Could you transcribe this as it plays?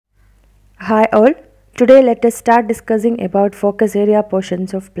Hi all, today let us start discussing about focus area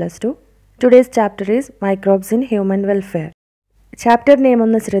portions of plus 2. Today's chapter is Microbes in Human Welfare. Chapter name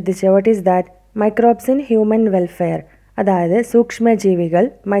ഒന്ന് ശ്രദ്ധിച്ച് what is that? Microbes in Human Welfare. അതായത് സൂക്ഷ്മജീവികൾ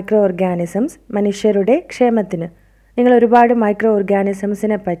micro organisms മനുഷ്യരുടെ ക്ഷേമത്തിന്. നിങ്ങൾ ഒരുപാട് micro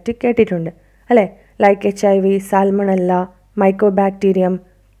ഓർഗാനിസംസിനെ പറ്റി കേട്ടിട്ടുണ്ട് അല്ലേ? ലൈക്ക് HIV, സാൽമണല്ല, മൈക്കോബാക്ടീരിയം,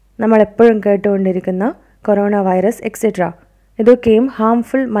 നമ്മളെപ്പോഴും കേട്ടുകൊണ്ടിരിക്കുന്ന കൊറോണ വൈറസ് എക്സെട്ര. ഇതൊക്കെയും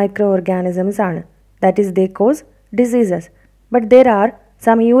ഹാംഫുൾ മൈക്രോ ഓർഗാനിസംസ് ആണ്. That is they cause diseases. But there are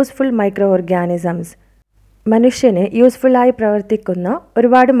some useful micro organisms. മനുഷ്യന് യൂസ്ഫുള്ളായി പ്രവർത്തിക്കുന്ന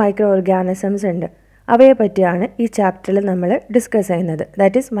ഒരുപാട് മൈക്രോ ഓർഗാനിസംസ് ഉണ്ട്. അവയെ പറ്റിയാണ് ഈ ചാപ്റ്ററിൽ നമ്മൾ ഡിസ്കസ് ചെയ്യുന്നത്.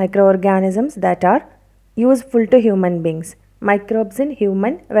 That is micro organisms that are useful to human beings. Microbes in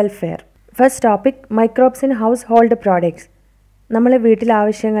human welfare. First topic, microbes in house hold products. നമ്മൾ വീട്ടിൽ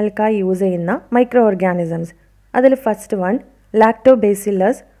ആവശ്യങ്ങൾക്കായി യൂസ് ചെയ്യുന്ന മൈക്രോ ഓർഗാനിസംസ്. അതിൽ first one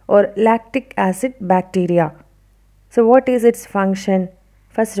Lactobacillus or lactic acid bacteria. So what is its function?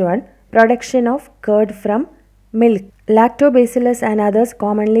 First one, production of curd from milk. Lactobacillus and others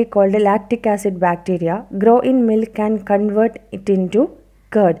commonly called lactic acid bacteria grow in milk and convert it into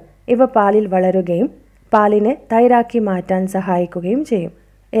curd. ഇവ പാലിൽ വളരുകയും പാലിനെ തൈരാക്കി മാറ്റാൻ സഹായിക്കുകയും ചെയ്യും.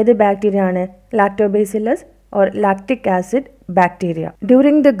 ഏത് bacteria ആണ്? Lactobacillus or lactic acid bacteria.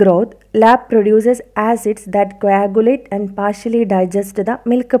 During the growth, lab produces acids that coagulate and partially digest the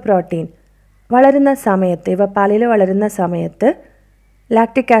milk protein. വളരുന്ന സമയത്ത്, ഇവ പാലിൽ വളരുന്ന സമയത്ത്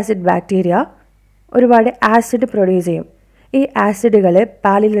ലാക്റ്റിക് ആസിഡ് ബാക്ടീരിയ ഒരുപാട് ആസിഡ് പ്രൊഡ്യൂസ് ചെയ്യും. ഈ ആസിഡുകൾ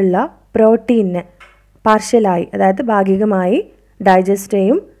പാലിലുള്ള പ്രോട്ടീനെ പാർഷ്യലായി, അതായത് ഭാഗികമായി ഡൈജസ്റ്റ്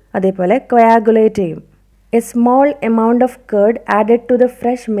ചെയ്യും, അതേപോലെ coagulate ചെയ്യും. A small amount of curd added to the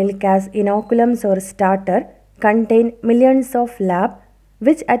fresh milk as inoculums or starter contain millions of lab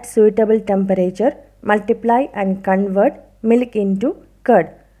which at suitable temperature multiply and convert milk into curd.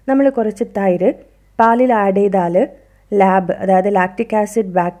 നമ്മൾ കുറച്ച് തൈര് പാലിൽ ആഡ് ചെയ്താൽ lab, അതായത് lactic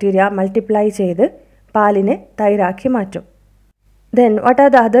acid bacteria multiply ചെയ്ത് പാലിനെ തൈരാക്കി മാറ്റും. Then what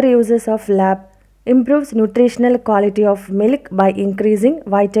are the other uses of lab? Improves nutritional quality of milk by increasing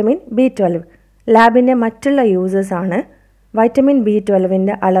vitamin B12. ലാബിൻ്റെ മറ്റുള്ള uses ആണ് വൈറ്റമിൻ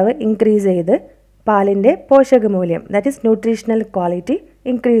B12ൻ്റെ അളവ് ഇൻക്രീസ് ചെയ്ത് പാലിൻ്റെ പോഷകമൂല്യം, that is nutritional quality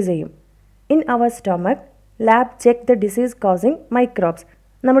increase ചെയ്യും. In our stomach, lab check the disease causing microbes.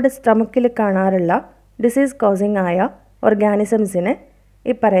 നമ്മുടെ സ്റ്റൊമക്കിൽ കാണാറുള്ള disease causing ആയ ഓർഗാനിസംസിനെ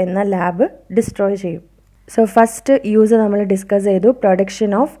ഈ പറയുന്ന ലാബ് ഡിസ്ട്രോയ് ചെയ്യും. സോ ഫസ്റ്റ് യൂസ് നമ്മൾ ഡിസ്കസ് ചെയ്തു,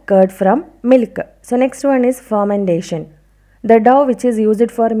 production of curd from milk. So next one is fermentation. The dough which is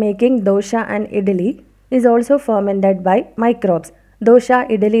used for making dosha and idli is also fermented by microbes. Dosa,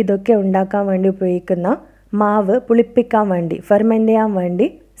 idli ഇതൊക്കെ ഉണ്ടാക്കാൻ വേണ്ടി ഉപയോഗിക്കുന്ന മാവ് പുളിപ്പിക്കാൻ വേണ്ടി, ferment ചെയ്യാൻ വേണ്ടി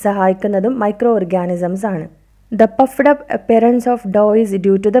സഹായിക്കുന്നതും മൈക്രോ ഓർഗാനിസംസ് ആണ്. The puffed up appearance of Dr is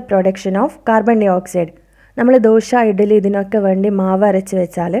due to the production of carbon dye oxide. നമ്മൾ ദോശ, ഇഡലി ഇതിനൊക്കെ വേണ്ടി മാവ് അരച്ച്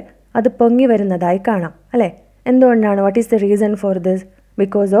വെച്ചാൽ അത് പൊങ്ങി വരുന്നതായി കാണാം അല്ലേ? എന്തുകൊണ്ടാണ്? What is the reason for this?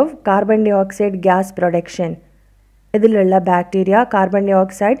 Because of carbon dye oxide gas production. ഇതിലുള്ള bacteria carbon dye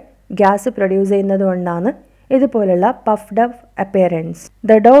oxide gas produce ചെയ്യുന്നത് കൊണ്ടാണ് ഇതുപോലുള്ള puffed up appearance.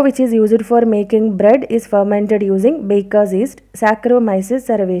 The Dr which is used for making bread is fermented using baker's east, Saccharomyces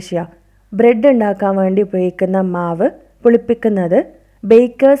സെറവേഷ്യ. Bread ഉണ്ടാക്കാൻ വേണ്ടി ഉപയോഗിക്കുന്ന മാവ് പുളിപ്പിക്കുന്നത്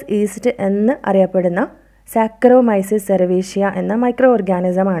baker's east എന്ന് അറിയപ്പെടുന്ന സാക്രോമൈസിസ് സെറവേഷ്യ എന്ന micro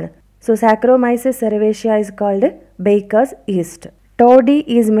ഓർഗാനിസമാണ്. So Saccharomyces സെറവേഷ്യ is called baker's east. Toddy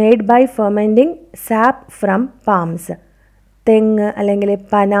is made by ഫെർമെൻറ്റിംഗ് sap from palms. തെങ്ങ് അല്ലെങ്കിൽ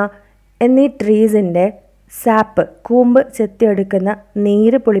പന എന്നീ ട്രീസിൻ്റെ സാപ്പ്, കൂമ്പ് ചെത്തിയെടുക്കുന്ന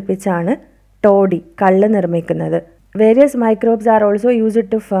നീര് പുളിപ്പിച്ചാണ് ടോഡി, കള്ള് നിർമ്മിക്കുന്നത്. Various microbes are also used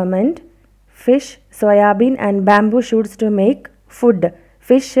to ferment fish, soybean and bamboo shoots to make food.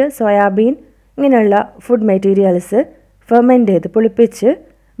 Fish, soybean ഇങ്ങനെയുള്ള food materials ferment ചെയ്ത് പുളിപ്പിച്ച്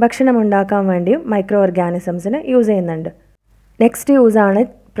ഭക്ഷണം ഉണ്ടാക്കാൻ വേണ്ടിയും മൈക്രോ ഓർഗാനിസംസിന് യൂസ് ചെയ്യുന്നുണ്ട്. Next യൂസാണ്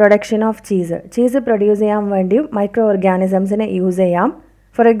production of cheese. Cheese produce ചെയ്യാൻ വേണ്ടിയും മൈക്രോ ഓർഗാനിസംസിനെ യൂസ് ചെയ്യാം.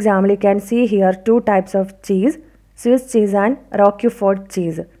 For example, you can see here two types of cheese, Swiss cheese and റോക്യുഫോർട്ട്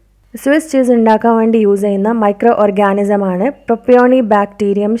cheese. Swiss cheese ഉണ്ടാക്കാൻ വേണ്ടി യൂസ് ചെയ്യുന്ന micro ഓർഗാനിസമാണ് പ്രൊപ്പിയോണി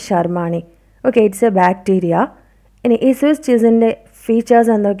bacterium ശർമാണി. Okay, it's A bacteria. ഇനി ഈ Swiss ചീസിൻ്റെ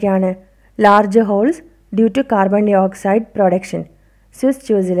features എന്തൊക്കെയാണ്? Large holes due two carbon dye oxide production. Swiss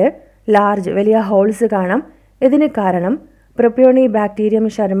ചീസിൽ വലിയ holes കാണാം. ഇതിന് കാരണം പ്രൊപ്പിയോണി ബാക്ടീരിയം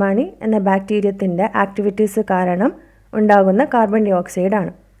ശർമാണി എന്ന ബാക്ടീരിയത്തിൻ്റെ ആക്ടിവിറ്റീസ് കാരണം ഉണ്ടാകുന്ന കാർബൺ ഡൈ ഓക്സൈഡ് ആണ്.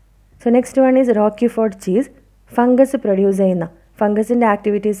 So next one is റോക്യുഫോർട്ട് cheese. Fungus produce ചെയ്യുന്ന, ഫംഗസിൻ്റെ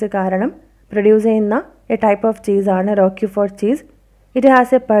ആക്ടിവിറ്റീസ് കാരണം പ്രൊഡ്യൂസ് ചെയ്യുന്ന A type of ചീസാണ് റോക്യുഫോർട്ട് cheese. It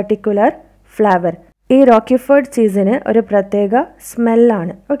has A particular flavour. ഈ റോക്കിഫോർഡ് ചീസിന് ഒരു പ്രത്യേക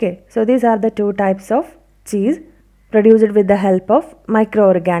സ്മെല്ലാണ്. Okay, so these are the 2 types of cheese produced with the help of micro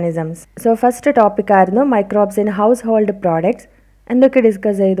organisms. So first topic ആയിരുന്നു microbes in house hold products. എന്തൊക്കെ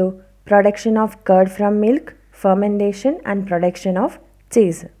discuss ചെയ്തു? Production of card from milk, fermentation and production of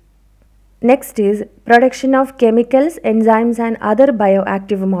cheese. Next is production of chemicals, enzymes and other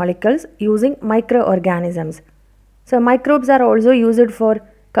bioactive molecules using microorganisms. So microbes are also used for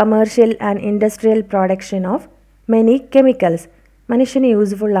commercial and industrial production of many chemicals. മനുഷ്യന്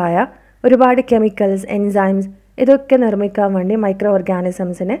useful ആയ ഒരുപാട് chemicals, enzymes ഇതൊക്കെ നിർമ്മിക്കാൻ വേണ്ടി micro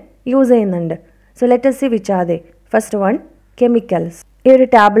ഓർഗാനിസംസിനെ use ചെയ്യുന്നുണ്ട്. So let us see which are they. First one, chemicals. ഈ ഒരു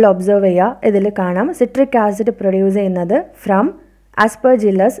table observe ചെയ്യുക. ഇതിൽ കാണാം സിട്രിക് ആസിഡ് പ്രൊഡ്യൂസ് ചെയ്യുന്നത് from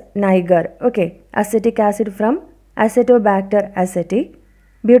Aspergillus niger. Okay, acetic acid from Acetobacter aceti,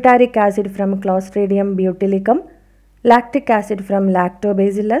 butyric acid from Clostridium butylicum, lactic acid from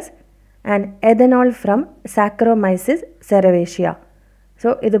Lactobacillus and ethanol from Saccharomyces cerevisiae. So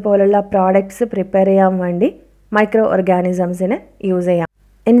ഇതുപോലുള്ള products prepare ചെയ്യാൻ വേണ്ടി micro ഓർഗാനിസംസിനെ use ചെയ്യാം.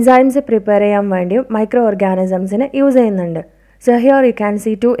 Enzymes prepare ചെയ്യാൻ വേണ്ടിയും micro ഓർഗാനിസംസിനെ use ചെയ്യുന്നുണ്ട്. So here you can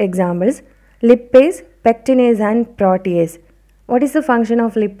see 2 examples, lipase, pectinase and protease. What is the function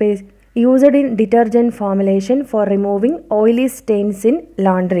of lipase? Used in detergent formulation for removing oily stains in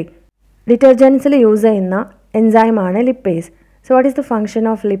laundry. ഡിറ്റർജൻസിൽ use ചെയ്യുന്ന എൻസൈമാണ് lipase. So what is the function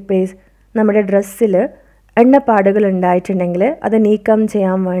of lipase? നമ്മുടെ ഡ്രസ്സിൽ എണ്ണപ്പാടുകൾ ഉണ്ടായിട്ടുണ്ടെങ്കിൽ അത് നീക്കം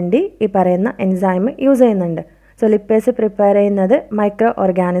ചെയ്യാൻ വേണ്ടി ഈ പറയുന്ന എൻസൈം യൂസ് ചെയ്യുന്നുണ്ട്. സോ ലിപ്പേസ് പ്രിപ്പയർ ചെയ്യുന്നത് മൈക്രോ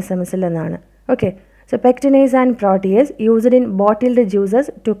ഓർഗാനിസംസിൽ നിന്നാണ്. Okay, so pectinase and protease used in bottled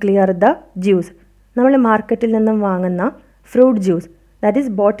juices to clear the juice. നമ്മൾ മാർക്കറ്റിൽ നിന്നും വാങ്ങുന്ന fruit juice, that is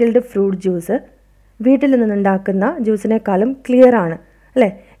bottled fruit juice വീട്ടിൽ നിന്നുണ്ടാക്കുന്ന ജ്യൂസിനേക്കാളും ക്ലിയർ ആണ് അല്ലേ?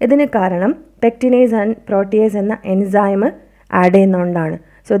 ഇതിന് കാരണം പെക്റ്റിനേസ് ആൻഡ് പ്രോട്ടിയേസ് എന്ന enzyme add ചെയ്യുന്നതുകൊണ്ടാണ്.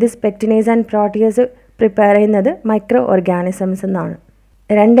 So this pectinase and protease prepare ചെയ്യുന്നത് മൈക്രോ ഓർഗാനിസംസ് എന്നാണ്.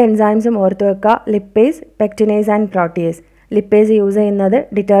 2 എൻസൈംസും ഓർത്ത് വെക്കുക, lipase, pectinase and protease. Lipase use ചെയ്യുന്നത്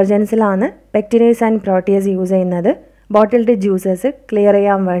ഡിറ്റർജൻസിലാണ്, പെക്റ്റിനേസ് ആൻഡ് പ്രോട്ടിയേസ് യൂസ് ചെയ്യുന്നത് ബോട്ടിൽഡ് ജ്യൂസസ് ക്ലിയർ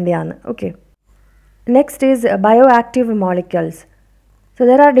ചെയ്യാൻ വേണ്ടിയാണ്. Okay, next is bioactive molecules. So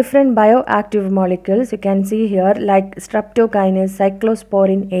there are different bioactive molecules you can see here like streptokinase,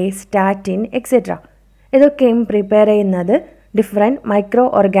 cyclosporin A, statin etc. ഇതൊക്കെയും prepare ചെയ്യുന്നത് different micro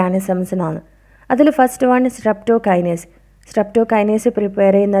ഓർഗാനിസംസിനാണ്. അതിൽ first one streptokinase. Streptokinase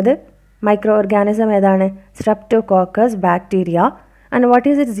prepare ചെയ്യുന്നത് micro organism ഏതാണ്? Streptococcus bacteria. And what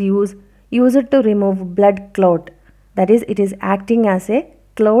is it's use? Used to remove blood clot. That is it is acting as A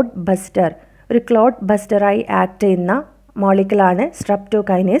clot buster. ഒരു clot ബസ്റ്ററായി act ചെയ്യുന്ന മോളിക്കുലാണ്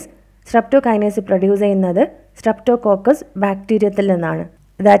streptokinase. Streptokinase produce ചെയ്യുന്നത് streptococcus ബാക്ടീരിയത്തിൽ നിന്നാണ്.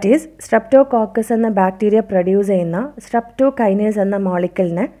 That is streptococcus എന്ന bacteria produce ചെയ്യുന്ന streptokinase എന്ന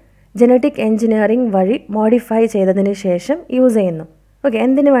മോളിക്കലിനെ genetic engineering വഴി modify ചെയ്തതിന് ശേഷം യൂസ് ചെയ്യുന്നു. ഓക്കെ,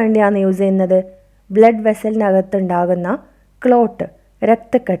 എന്തിനു വേണ്ടിയാണ് യൂസ് ചെയ്യുന്നത്? ബ്ലഡ് വെസലിനകത്തുണ്ടാകുന്ന ക്ലോട്ട്,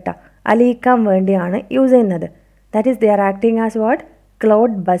 രക്തക്കെട്ട അലിയിക്കാൻ വേണ്ടിയാണ് യൂസ് ചെയ്യുന്നത്. That is they are acting as what?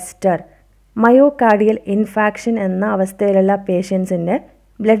 Clot buster. Myocardial infarction എന്ന അവസ്ഥയിലുള്ള പേഷ്യൻസിൻ്റെ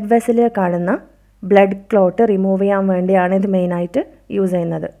ബ്ലഡ് വെസലിൽ കാണുന്ന ബ്ലഡ് ക്ലോട്ട് റിമൂവ് ചെയ്യാൻ വേണ്ടിയാണ് ഇത് മെയിനായിട്ട് യൂസ്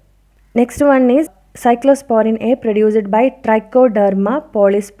ചെയ്യുന്നത്. Next one is cyclosporin A produced by trichoderma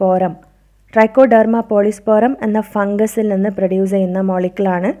പോളിസ്പോറം. Trichoderma പോളിസ്പോറം എന്ന ഫംഗസിൽ നിന്ന് പ്രൊഡ്യൂസ് ചെയ്യുന്ന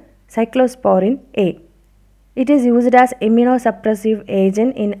മോളിക്കുലാണ് cyclosporin A. It is used as immunosuppressive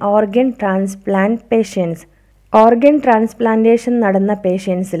agent in organ transplant patients. Organ transplantation നടന്ന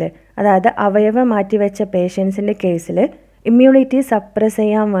പേഷ്യൻസിൽ, അതായത് അവയവം മാറ്റിവെച്ച പേഷ്യൻസിൻ്റെ കേസിൽ ഇമ്മ്യൂണിറ്റി സപ്രസ്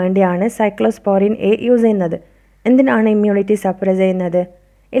ചെയ്യാൻ വേണ്ടിയാണ് സൈക്ലോസ്പോറിൻ എ യൂസ് ചെയ്യുന്നത്. എന്തിനാണ് ഇമ്മ്യൂണിറ്റി സപ്രസ് ചെയ്യുന്നത്?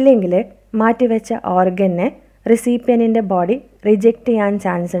 ഇല്ലെങ്കിൽ മാറ്റിവെച്ച ഓർഗനെ റിസീപ്പിയനിൻ്റെ ബോഡി റിജക്റ്റ് ചെയ്യാൻ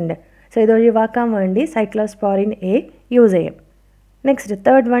ചാൻസ് ഉണ്ട്. സോ ഇത് ഒഴിവാക്കാൻ വേണ്ടി സൈക്ലോസ്പോറിൻ എ യൂസ് ചെയ്യും. Next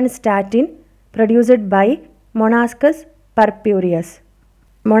third one, statin produced by മൊണാസ്കസ് പർപ്യൂരിയസ്.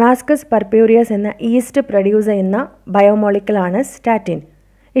 മൊണാസ്കസ് പർപ്യൂരിയസ് എന്ന ഈസ്റ്റ് പ്രൊഡ്യൂസ് ചെയ്യുന്ന ബയോമോളിക്കലാണ് statin.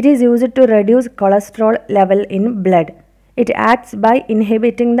 It is used to reduce cholesterol level in blood. It acts by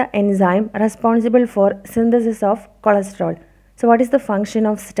inhibiting the enzyme responsible for synthesis of cholesterol. So what is the function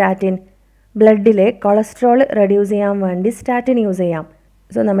of statin? ബ്ലഡിലെ cholesterol reduce ചെയ്യാൻ വേണ്ടി statin use ചെയ്യാം.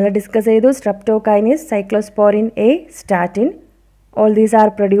 So നമ്മൾ discuss ചെയ്തു streptokinase, cyclosporin A, statin. All these are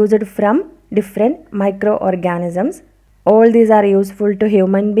produced from different micro organisms. All these are useful to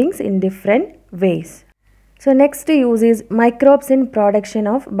human beings in different ways. So next use is microbes in production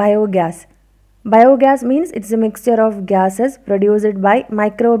of biogas. Biogas means it's a mixture of gases produced by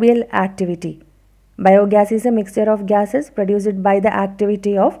microbial activity. Biogas is a mixture of gases produced by the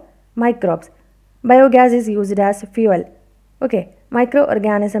activity of microbes. Biogas is used as fuel. Okay,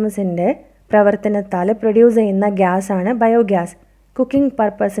 microorganisms in പ്രവർത്തനത്താൽ produce ചെയ്യുന്ന ഗ്യാസാണ് biogas. Cooking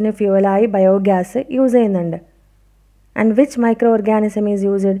പർപ്പസിന് ഫ്യൂവലായി biogas use ചെയ്യുന്നുണ്ട്. And which micro organism is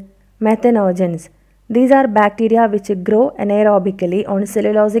used? Methanogens. These are bacteria which grow anaerobically on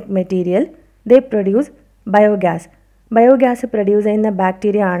cellulosic material. They produce biogas. Biogas produce ചെയ്യുന്ന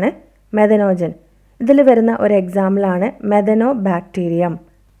bacteria ആണ് മെഥനോജൻ. ഇതിൽ വരുന്ന ഒരു എക്സാമ്പിളാണ് മെഥനോബാക്ടീരിയം.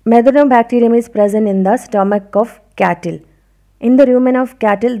 മെഥനോബാക്ടീരിയം is present in the stomach of കാറ്റിൽ. In the rumen of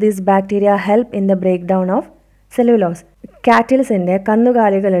കാറ്റിൽ this bacteria help in the break down of cellulose. കാറ്റിൽസിൻ്റെ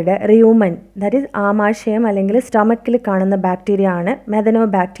കന്നുകാലികളുടെ rumen, that is ആമാശയം അല്ലെങ്കിൽ സ്റ്റൊമക്കിൽ കാണുന്ന ബാക്ടീരിയ ആണ്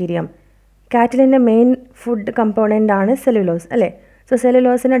മെഥനോബാക്ടീരിയം. കാറ്റിലിൻ്റെ മെയിൻ ഫുഡ് കമ്പോണൻ്റ് ആണ് സെല്ലുലോസ് അല്ലേ. സോ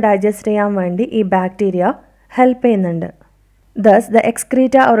സെല്ലുലോസിനെ ഡൈജസ്റ്റ് ചെയ്യാൻ വേണ്ടി ഈ ബാക്ടീരിയ ഹെൽപ്പ് ചെയ്യുന്നുണ്ട്. Thus the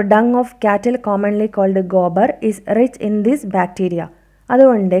excreta or dung of കാറ്റിൽ commonly called gobar is rich in this bacteria.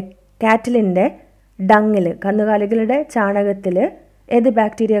 അതുകൊണ്ട് കാറ്റിലിൻ്റെ ഡങ്ങിൽ, കന്നുകാലികളുടെ ചാണകത്തിൽ ഏത്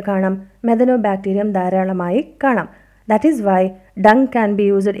ബാക്ടീരിയ കാണാം? മെഥനോബാക്ടീരിയം ധാരാളമായി കാണാം. That is Y dung can be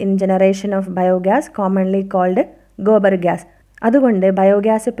used in generation of biogas commonly called gobar gas. അതുകൊണ്ട്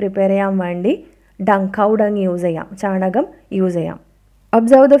ബയോഗ്യാസ് പ്രിപ്പയർ ചെയ്യാൻ വേണ്ടി കൗ ഡങ് യൂസ് ചെയ്യാം, ചാണകം യൂസ് ചെയ്യാം.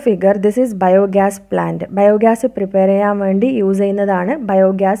 Observe the figure. This is biogas plant. Biogas prepare ചെയ്യാൻ വേണ്ടി യൂസ് ചെയ്യുന്നതാണ്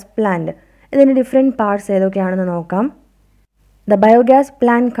ബയോഗ്യാസ് പ്ലാന്റ്. ഇതിന് ഡിഫറെൻറ്റ് പാർട്സ് ഏതൊക്കെയാണെന്ന് നോക്കാം. The biogas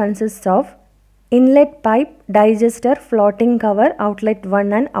plant consist of inlet pipe, digester, floating cover, outlet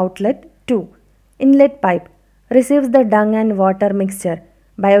 1 and outlet 2. Inlet pipe receives the dung and water mixture.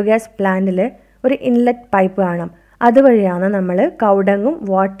 Biogas പ്ലാന്റിൽ ഒരു inlet pipe കാണാം. അതുവഴിയാണ് നമ്മൾ കൗഡങ്ങും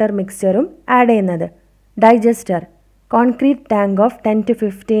വാട്ടർ മിക്സ്ചറും ആഡ് ചെയ്യുന്നത്. Digester concrete tank of 10 to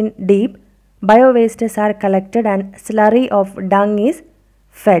 15 deep. ബയോവേസ്റ്റസ് are collected and slurry of dung is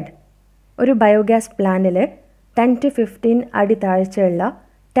fed. ഒരു biogas പ്ലാന്റിൽ 10 to 15 അടി താഴ്ചയുള്ള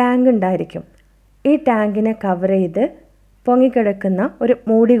tank ഉണ്ടായിരിക്കും. ഈ ടാങ്കിനെ കവർ ചെയ്ത് പൊങ്ങിക്കിടക്കുന്ന ഒരു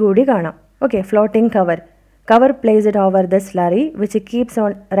മൂടി കൂടി കാണാം. Okay, floating cover. Cover placed over the slurry which keeps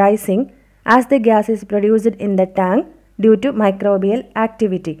on rising as the gas is produced in the tank due to microbial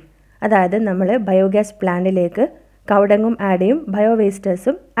activity. അതായത് നമ്മൾ ബയോഗ്യാസ് പ്ലാന്റിലേക്ക് കൗഡങ്ങും ആഡ് ചെയ്യും,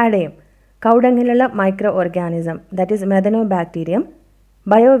 ബയോവേസ്റ്റേഴ്സും ആഡ് ചെയ്യും. കൗഡങ്ങിലുള്ള micro organism, that is മെഥനോബാക്ടീരിയം,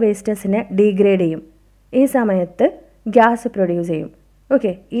 ബയോവേസ്റ്റേഴ്സിനെ degrade ചെയ്യും. ഈ സമയത്ത് gas produce ചെയ്യും.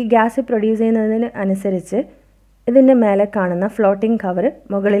 Okay, ഈ gas produce ചെയ്യുന്നതിന് അനുസരിച്ച് ഇതിൻ്റെ മേലെ കാണുന്ന ഫ്ലോട്ടിംഗ് കവർ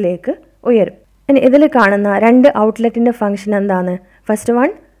മുകളിലേക്ക് ഉയരും. ഇനി ഇതിൽ കാണുന്ന 2 ഔട്ട്ലെറ്റിൻ്റെ ഫംഗ്ഷൻ എന്താണ്? First one,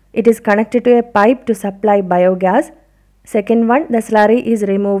 it is connected to a pipe to supply biogas. Second one, the slurry is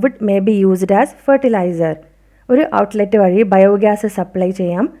removed, may be used as fertilizer. ഒരു ഔട്ട്ലെറ്റ് വഴി ബയോഗ്യാസ് സപ്ലൈ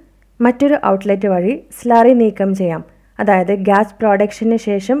ചെയ്യാം, മറ്റൊരു ഔട്ട്ലെറ്റ് വഴി സ്ലറി നീക്കം ചെയ്യാം. അതായത് ഗ്യാസ് പ്രൊഡക്ഷന്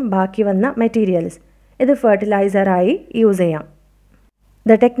ശേഷം ബാക്കി വന്ന മെറ്റീരിയൽസ്, ഇത് ഫെർട്ടിലൈസറായി യൂസ് ചെയ്യാം.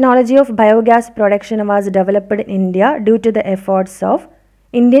 The technology of biogas production was developed in India due to the efforts of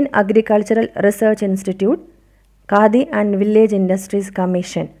Indian Agricultural Research Institute, Khadi and Village Industries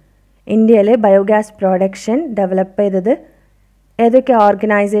Commission. ഇന്ത്യയിൽ ബയോഗ്യാസ് പ്രൊഡക്ഷൻ ഡെവലപ്പ് ചെയ്തത് ഏതൊക്കെ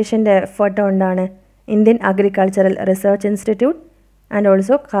ഓർഗനൈസേഷൻ്റെ എഫേർട്ട് കൊണ്ടാണ്? Indian agricultural research institute and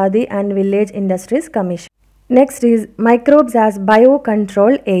also khadi and village industries commission. Next is microbes as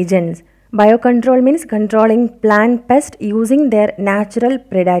biocontrol agents. Biocontrol means controlling plant pest using their natural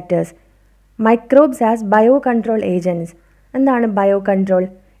പ്രിഡാറ്റേഴ്സ്. Microbes as biocontrol agents. എന്താണ് biocontrol?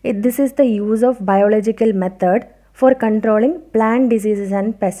 This is the use of biological method for controlling plant diseases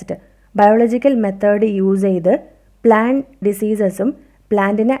and pest. Biological method use ചെയ്ത് plant ഡിസീസസും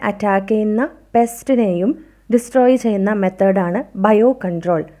പ്ലാന്റിനെ attack ചെയ്യുന്ന പെസ്റ്റിനെയും destroy ചെയ്യുന്ന മെത്തേഡാണ് bio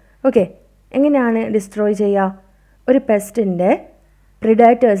control. Okay, എങ്ങനെയാണ് destroy ചെയ്യുക? ഒരു പെസ്റ്റിൻ്റെ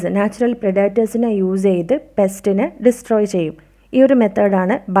predators, natural പ്രിഡേറ്റേഴ്സിനെ use ചെയ്ത് പെസ്റ്റിനെ destroy ചെയ്യും. ഈ ഒരു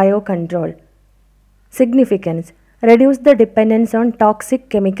മെത്തേഡാണ് bio control. Significance: reduce the dependence on toxic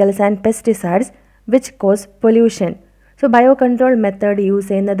chemicals and pesticides which cos pollution. So bio control method use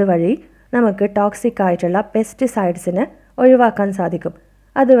ചെയ്യുന്നത് വഴി നമുക്ക് ടോക്സിക് ആയിട്ടുള്ള പെസ്റ്റിസൈഡ്സിനെ ഒഴിവാക്കാൻ സാധിക്കും.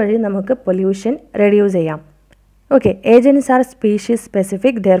 അതുവഴി നമുക്ക് പൊല്യൂഷൻ റെഡ്യൂസ് ചെയ്യാം. Okay, agents R species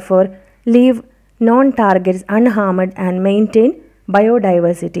specific, therefore leave non targets അൺഹാർമഡ് and maintain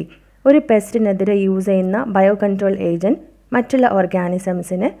biodiversity. ഒരു പെസ്റ്റിനെതിരെ യൂസ് ചെയ്യുന്ന ബയോ കൺട്രോൾ ഏജൻറ്റ് മറ്റുള്ള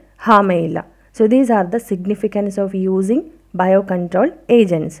ഓർഗാനിസംസിനെ ഹാം ചെയ്യില്ല. So these are the significance of using bio control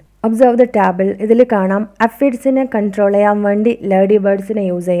agents. Observe the table. ഇതിൽ കാണാം അഫിഡ്സിനെ control ചെയ്യാൻ വേണ്ടി lady ബേർഡ്സിനെ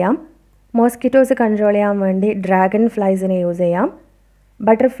use ചെയ്യാം, mosquitoes control ചെയ്യാൻ വേണ്ടി ഡ്രാഗൺ ഫ്ലൈസിനെ യൂസ് ചെയ്യാം,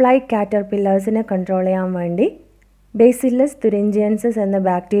 ബട്ടർഫ്ലൈ കാറ്റർപില്ലേഴ്സിനെ കൺട്രോൾ ചെയ്യാൻ വേണ്ടി ബേസിലസ് thuringiensis എന്ന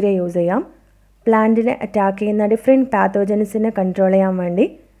ബാക്ടീരിയ യൂസ് ചെയ്യാം, പ്ലാന്റിനെ അറ്റാക്ക് ചെയ്യുന്ന ഡിഫറെൻറ്റ് പാത്തോജൻസിനെ കൺട്രോൾ ചെയ്യാൻ വേണ്ടി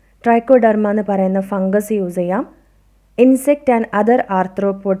ട്രൈക്കോഡെർമ എന്ന് പറയുന്ന ഫംഗസ് യൂസ് ചെയ്യാം, insect and other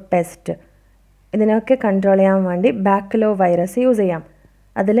arthropod pest ഇതിനൊക്കെ കൺട്രോൾ ചെയ്യാൻ വേണ്ടി ബാക്ടീരിയോ വൈറസ് യൂസ് ചെയ്യാം.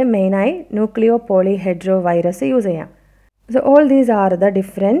 അതിൽ മെയിനായി ന്യൂക്ലിയോ പോളിഹെഡ്രോ വൈറസ് യൂസ് ചെയ്യാം. So all these are the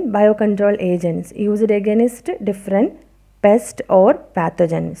different biocontrol agents used against different pests or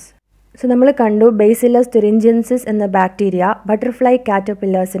pathogens. So നമ്മൾ കണ്ടു Bacillus thuringiensis എന്ന ബാക്ടീരിയ ബട്ടർഫ്ലൈ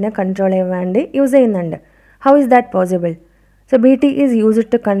കാറ്റർപില്ലേഴ്സിനെ കൺട്രോൾ ചെയ്യാൻ വേണ്ടി യൂസ് ചെയ്യുന്നുണ്ട്. How is that possible? So BT is used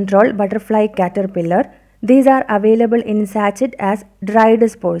to control butterfly caterpillar. These are available in sachet as dried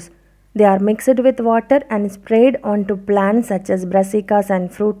spores. They are mixed with water and sprayed onto plants such as Brassicas and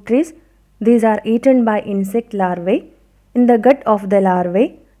fruit trees. These are eaten by insect larvae. In the gut of the larvae,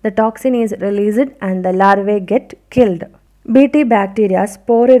 the toxin is released and the larvae get killed. BT bacteria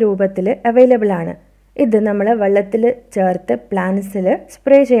spore രൂപത്തിൽ available ആണ്. ഇത് നമ്മൾ വെള്ളത്തിൽ ചേർത്ത് പ്ലാന്റ്സിൽ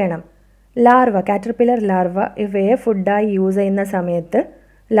spray ചെയ്യണം. Larva, caterpillar larva ഇവയെ ഫുഡായി use ചെയ്യുന്ന സമയത്ത്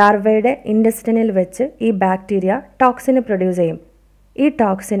ലാർവയുടെ ഇൻഡസ്റ്റനിൽ വെച്ച് ഈ ബാക്ടീരിയ ടോക്സിന് പ്രൊഡ്യൂസ് ചെയ്യും. ഈ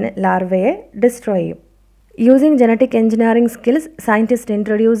ടോക്സിന് ലാർവയെ ഡിസ്ട്രോയ് ചെയ്യും. Using genetic engineering skills, scientists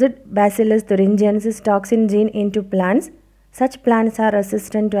introduced Bacillus thuringiensis toxin gene into plants. Such plants are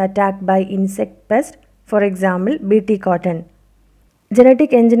resistant to attack by insect pests, for example, BT cotton.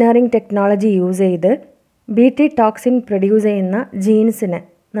 Genetic engineering technology use ചെയ്ത് BT toxin produce ചെയ്യുന്ന ജീൻസിനെ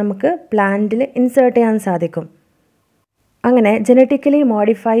നമുക്ക് പ്ലാന്റിൽ insert ചെയ്യാൻ സാധിക്കും. അങ്ങനെ genetically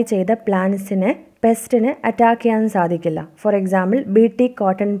modify ചെയ്ത പ്ലാന്റ്സിനെ പെസ്റ്റിന് attack ചെയ്യാൻ സാധിക്കില്ല. For example BT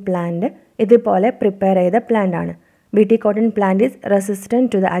cotton plant ഇതുപോലെ പ്രിപ്പയർ ചെയ്ത പ്ലാന്റ് ആണ്. BT cotton plant is resistant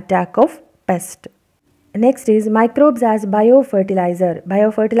to the attack of pest. Next is microbes as biofertilizer.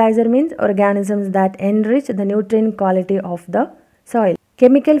 Biofertilizer means organisms that enrich the nutrient quality of the soil.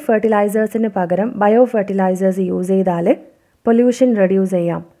 Chemical fertilizers-ന് പകരം biofertilizers use ചെയ്താൽ pollution reduce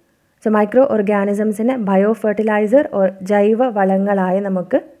ചെയ്യാം. So micro ഓർഗാനിസംസിനെ biofertiliser or ജൈവ വളങ്ങളായി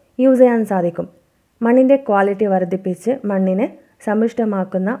നമുക്ക് use ചെയ്യാൻ സാധിക്കും. മണ്ണിൻ്റെ quality വർദ്ധിപ്പിച്ച് മണ്ണിനെ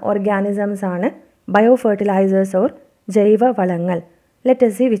സമ്പുഷ്ടമാക്കുന്ന ഓർഗാനിസംസ് ആണ് ബയോഫെർട്ടിലൈസേഴ്സ് ഓർ ജൈവ വളങ്ങൾ. Let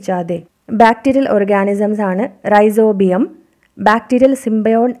us see which are they. Bacterial organisms ആണ് rhizobium, bacterial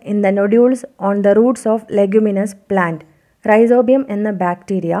സിംബയോൺ in the nodules on the Roots of leguminous plant. Rhizobium എന്ന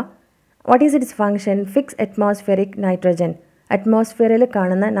bacteria, what is it's function? Fix atmospheric nitrogen. അറ്റ്മോസ്ഫിയറിൽ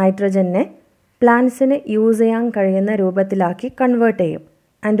കാണുന്ന നൈട്രജനെ പ്ലാന്റ്സിന് use ചെയ്യാൻ കഴിയുന്ന രൂപത്തിലാക്കി convert ചെയ്യും.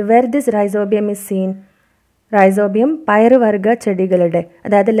 And were this rhizobium is scene? Rhizobium പയറുവർഗ ചെടികളുടെ,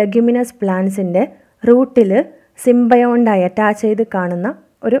 അതായത് leguminous പ്ലാന്റ്സിൻ്റെ റൂട്ടിൽ സിംബയോണ്ടായി attach ചെയ്ത് കാണുന്ന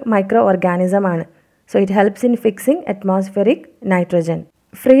ഒരു micro ഓർഗാനിസമാണ്. So it helps in fixing atmospheric nitrogen.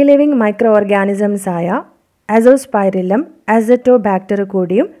 Free living micro organisms ആയ അസോസ്പൈറിലം, അസറ്റോബാക്ടർ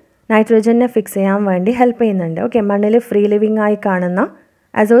കൂടിയും നൈട്രജനെ ഫിക്സ് ചെയ്യാൻ വേണ്ടി ഹെൽപ്പ് ചെയ്യുന്നുണ്ട്. ഓക്കെ, മണ്ണിൽ ഫ്രീ ലിവിംഗ് ആയി കാണുന്ന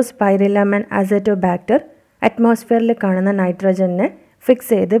അസോസ്പൈറിലം ആൻഡ് അസറ്റോബാക്ടർ അറ്റ്മോസ്ഫിയറിൽ കാണുന്ന നൈട്രജനെ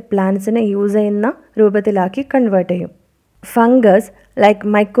ഫിക്സ് ചെയ്ത് പ്ലാന്റ്സിനെ യൂസ് ചെയ്യുന്ന രൂപത്തിലാക്കി കൺവേർട്ട് ചെയ്യും. Fungus like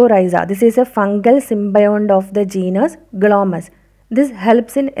mycorrhiza, this is A fungal സിംബയോണ്ട് of the genus ഗ്ലോമസ്. This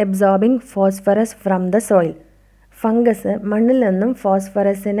helps in absorbing phosphorus from the soil. Fungus മണ്ണിൽ നിന്നും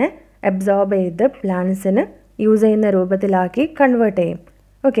ഫോസ്ഫറസിനെ അബ്സോർബ് ചെയ്ത് പ്ലാന്റ്സിന് യൂസ് ചെയ്യുന്ന രൂപത്തിലാക്കി കൺവേർട്ട് ചെയ്യും.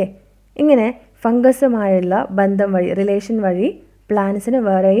 ഓക്കെ, ഇങ്ങനെ ഫംഗസുമായുള്ള ബന്ധം വഴി, റിലേഷൻ വഴി പ്ലാന്റ്സിന്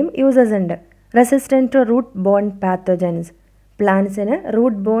വേറെയും യൂസസ് ഉണ്ട്. Resistant to root bone pathogens. പ്ലാന്റ്സിന്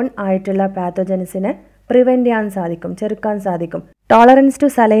root bone ആയിട്ടുള്ള പാത്തോജൻസിനെ പ്രിവെൻറ്റ് ചെയ്യാൻ സാധിക്കും, ചെറുക്കാൻ സാധിക്കും. Tolerance to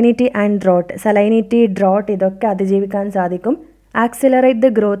salinity and drought. Salinity, drought ഇതൊക്കെ അതിജീവിക്കാൻ സാധിക്കും. Accelerate the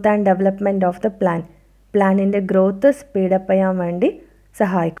growth and development of the plant. പ്ലാന്റിൻ്റെ ഗ്രോത്ത് സ്പീഡപ്പ് ചെയ്യാൻ വേണ്ടി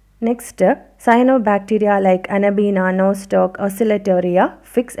സഹായിക്കും. Next, സൈനോ bacteria like അനബീന, Nostoc, ഓസിലറ്റോറിയ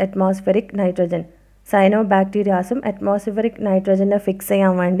fix atmospheric nitrogen. സൈനോ ബാക്ടീരിയാസും atmospheric നൈട്രജനെ fix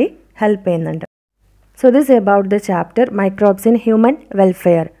ചെയ്യാൻ വേണ്ടി ഹെൽപ്പ് ചെയ്യുന്നുണ്ട്. So this about the chapter microbes in human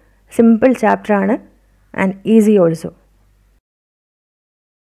welfare. Simple chapter ആണ് and easy also.